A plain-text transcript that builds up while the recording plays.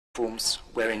Forums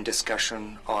were in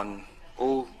discussion on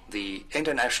all the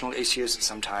international issues.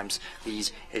 Sometimes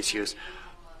these issues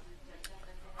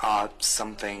are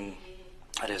something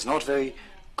that is not very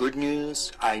good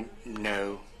news. I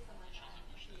know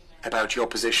about your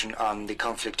position on the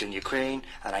conflict in Ukraine,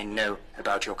 and I know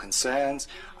about your concerns.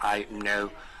 I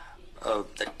know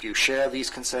that you share these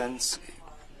concerns,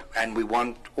 and we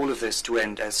want all of this to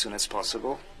end as soon as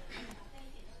possible.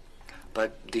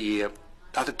 But the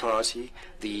other party,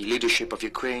 the leadership of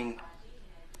Ukraine,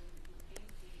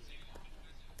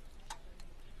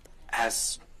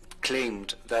 has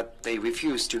claimed that they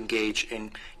refuse to engage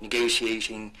in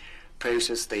negotiating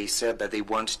process. They said that they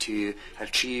want to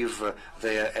achieve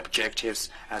their objectives,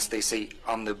 as they say,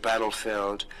 on the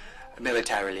battlefield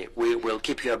militarily. We will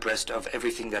keep you abreast of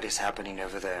everything that is happening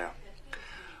over there.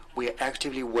 We are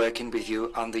actively working with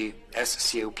you on the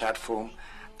SCO platform,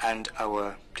 and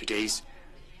our today's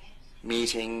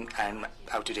meeting and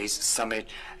our today's summit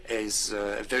is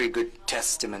a very good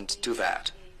testament to that.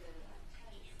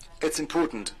 It's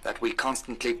important that we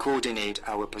constantly coordinate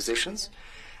our positions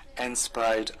in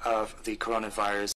spite of the coronavirus